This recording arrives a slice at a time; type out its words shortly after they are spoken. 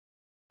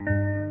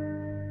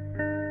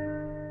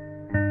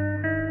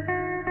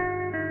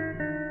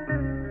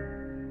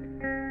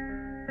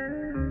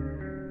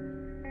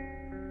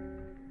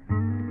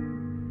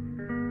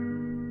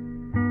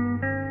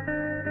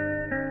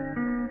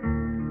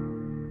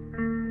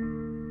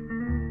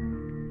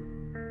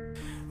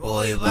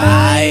Hoy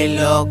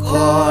bailo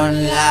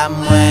con la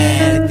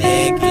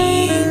muerte,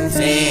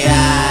 15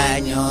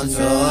 años,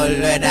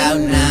 solo era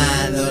un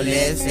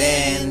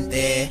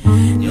adolescente.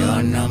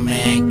 Yo no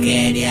me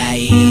quería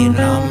ir,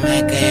 no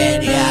me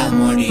quería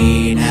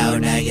morir,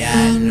 ahora ya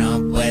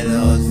no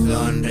puedo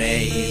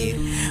sonreír.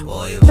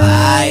 Hoy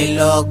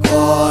bailo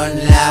con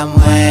la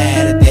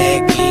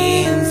muerte,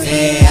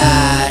 15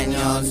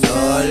 años,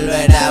 solo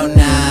era un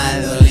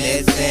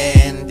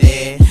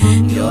adolescente.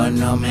 Yo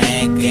no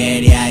me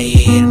quería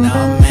ir,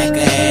 no me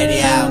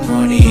quería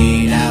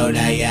morir,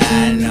 ahora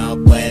ya no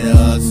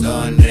puedo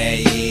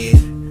sonreír.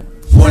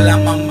 Hola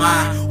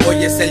mamá,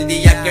 hoy es el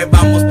día que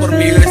vamos por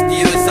mi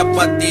vestido y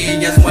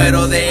zapatillas.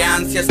 Muero de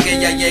ansias que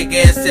ya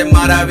llegue ese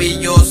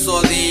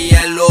maravilloso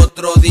día. El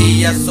otro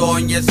día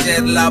soñé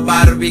ser la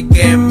Barbie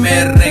que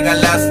me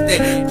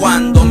regalaste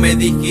cuando me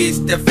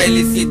dijiste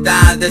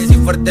felicidades y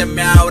fuerte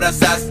me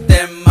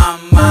abrazaste.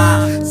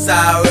 Mamá,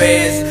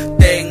 sabes,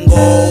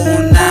 tengo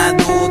una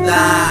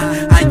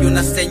duda. Hay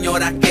una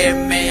señora que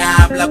me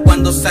habla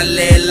cuando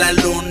sale la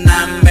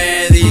luna.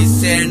 Me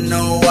dice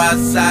no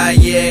vas a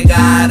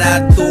llegar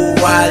a tu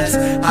vals,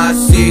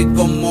 así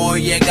como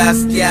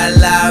llegaste a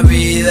la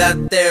vida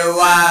te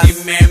vas.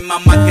 Dime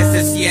mamá que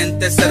se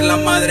siente ser la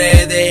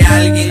madre de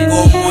alguien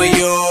como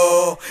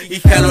yo.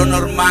 Hija, lo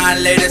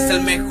normal, eres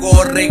el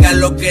mejor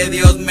regalo que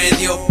Dios me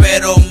dio.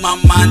 Pero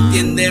mamá,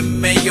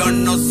 entiéndeme, yo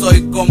no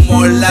soy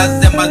como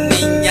las demás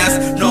niñas.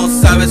 No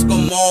sabes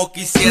cómo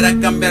quisiera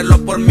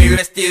cambiarlo por mi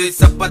vestido y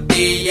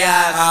zapatillas.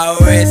 A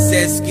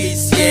veces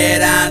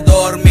quisiera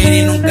dormir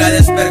y nunca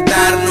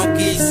despertar. No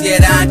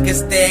quisiera que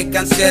este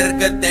cáncer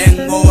que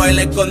tengo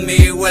baile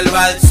conmigo el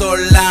vals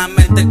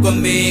solamente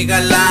con mi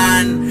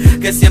galán,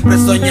 que siempre he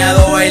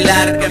soñado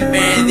bailar. Que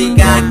me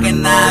diga que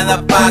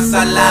nada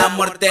pasa, la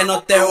muerte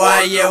no te va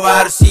a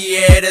llevar. Si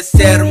eres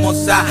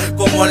hermosa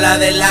como la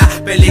de la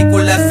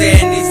película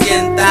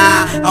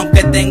Cenicienta,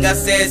 aunque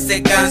tengas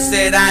ese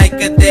cáncer hay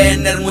que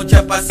tener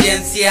mucha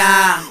paciencia.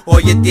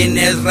 Oye,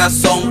 tienes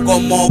razón,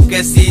 como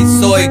que si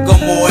soy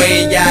como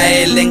ella.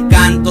 El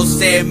encanto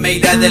se me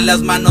irá de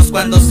las manos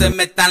cuando se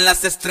metan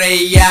las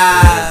estrellas.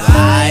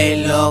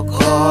 Bailo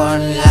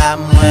con la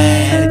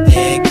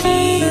muerte,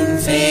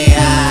 15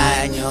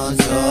 años,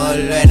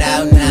 solo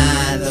era un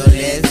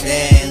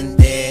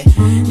adolescente.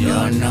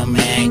 Yo no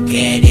me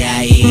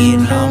quería ir,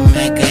 no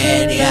me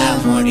quería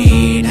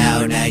morir,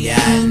 ahora ya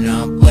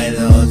no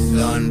puedo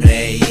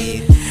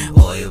sonreír.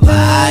 Hoy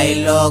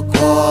bailo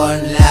con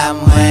la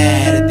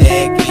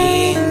muerte,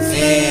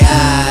 15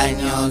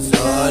 años,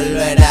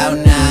 solo era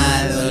un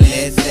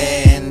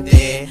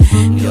adolescente.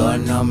 Yo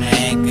no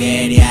me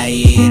quería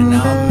ir,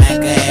 no me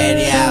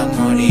quería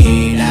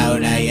morir,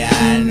 ahora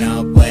ya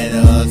no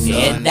puedo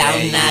sonreír. Era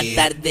una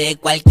tarde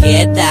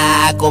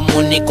cualquiera,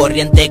 común y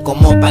corriente,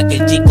 como pa' que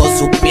el chico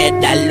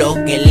supiera lo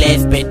que le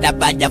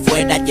esperaba allá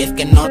afuera. Y es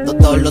que no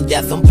todos los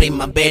días son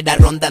primavera,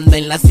 rondando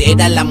en la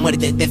acera la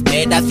muerte te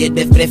espera. Si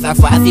eres presa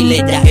fácil,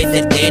 ella es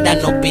certera,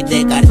 no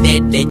pide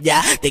cartera,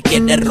 ya te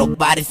quiere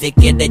robar, se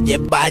quiere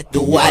llevar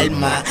tu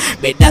alma.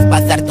 Verás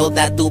pasar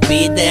toda tu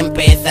vida,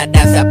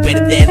 empezarás a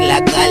perder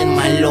la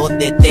calma. Lo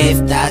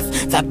detestas,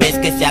 sabes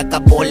que se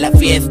acabó la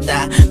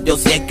fiesta. Yo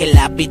sé que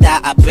la vida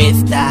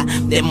apesta,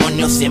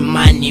 demonios se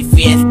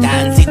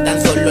manifiestan. Si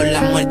tan solo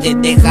la muerte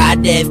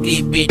dejara,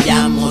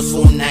 escribiríamos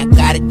una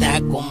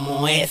carta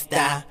como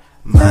esta.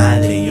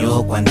 Madre,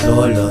 yo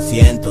cuánto lo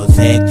siento,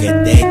 sé que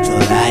te he hecho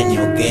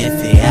daño, que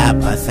se ha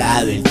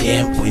pasado el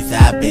tiempo y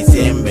sabes,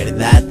 en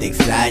verdad te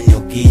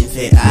extraño.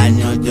 15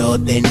 años yo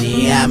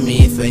tenía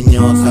mis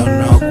sueños, aún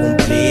no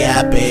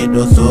cumplía,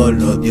 pero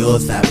solo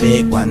Dios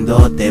sabe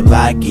cuándo te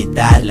va a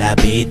quitar la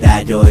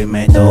vida. Y hoy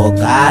me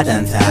toca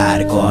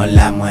danzar con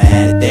la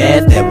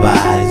muerte, te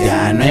vas,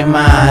 ya no hay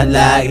más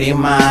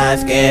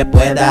lágrimas que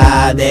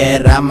pueda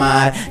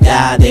derramar.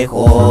 Ya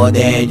dejó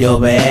de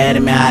llover,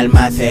 mi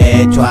alma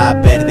se echó a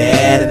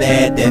perder.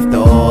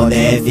 Detesto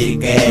decir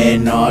que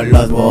no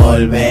los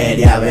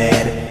volvería a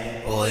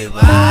ver. Hoy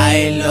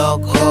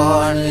bailo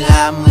con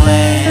la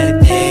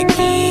muerte,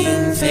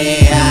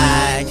 15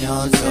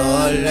 años,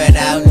 solo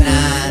era un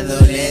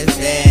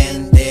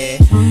adolescente.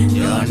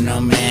 Yo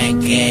no me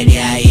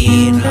quería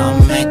ir, no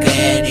me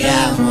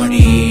quería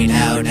morir,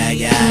 ahora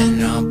ya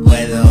no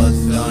puedo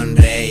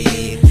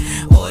sonreír.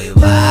 Hoy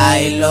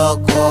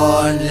bailo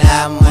con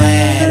la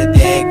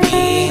muerte,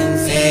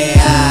 15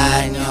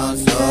 años,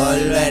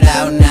 solo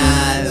era un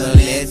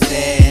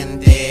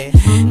adolescente.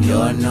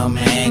 Yo no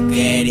me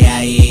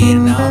quería ir,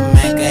 no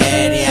me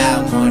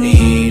quería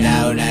morir,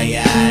 ahora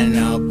ya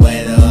no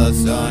puedo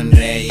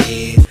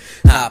sonreír.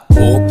 A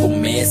pocos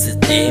meses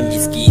de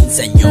mis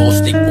 15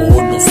 años te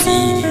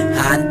conocí.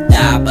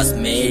 Andabas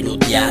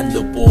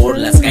merodeando por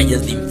las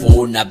calles de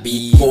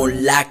Infonavit,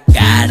 con la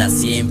cara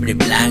siempre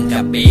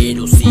blanca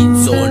pero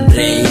sin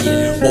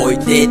sonreír. Hoy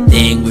te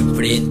tengo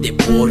enfrente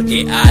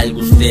porque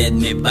algo usted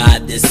me va a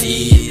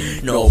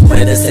decir. No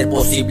puede ser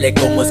posible,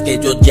 como es que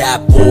yo ya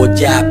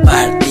voy a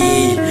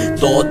partir.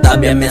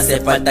 todavía me hace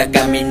falta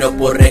camino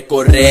por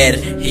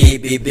recorrer y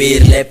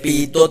vivir. Le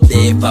pido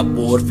de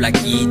favor,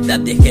 flaquita,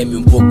 déjeme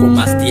un poco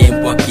más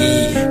tiempo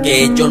aquí,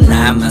 que yo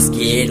nada más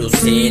quiero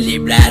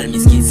celebrar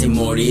mis 15 y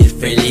morir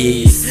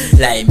feliz.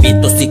 La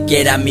invito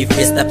siquiera a mi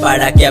fiesta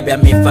para que vea a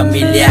mi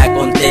familia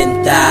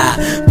contenta,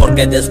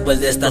 porque después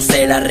de esto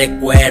será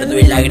recuerdo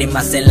y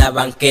lágrimas en la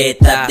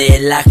banqueta de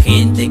la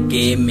gente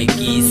que me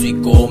quiso y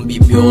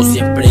convivió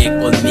siempre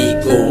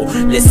conmigo.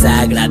 Les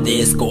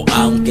agradezco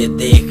aunque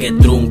deje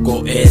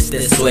trunco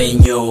este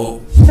sueño.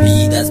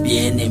 Vidas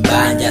vienen,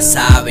 van, ya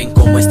saben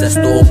cómo está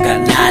tu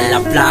canal. La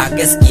flaca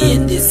es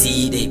quien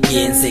decide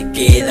quién se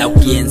queda o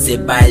quién se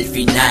va al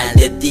final.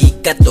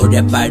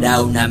 Dedicatoria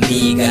para una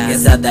amiga que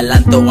se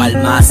adelantó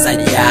al más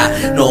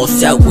allá. No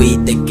se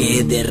agüite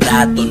que de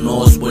rato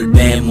nos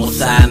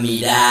volvemos a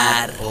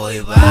mirar. Hoy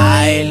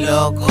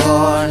bailo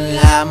con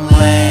la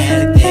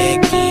muerte,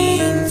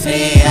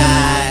 15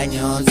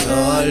 años,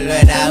 solo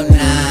era un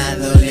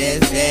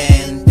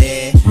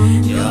adolescente.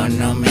 Yo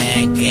no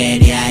me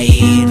quería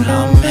ir,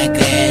 no me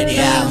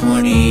quería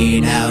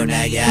morir,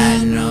 ahora ya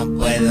no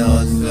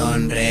puedo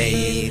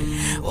sonreír.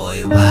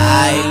 Hoy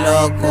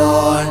bailo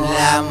con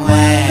la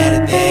muerte.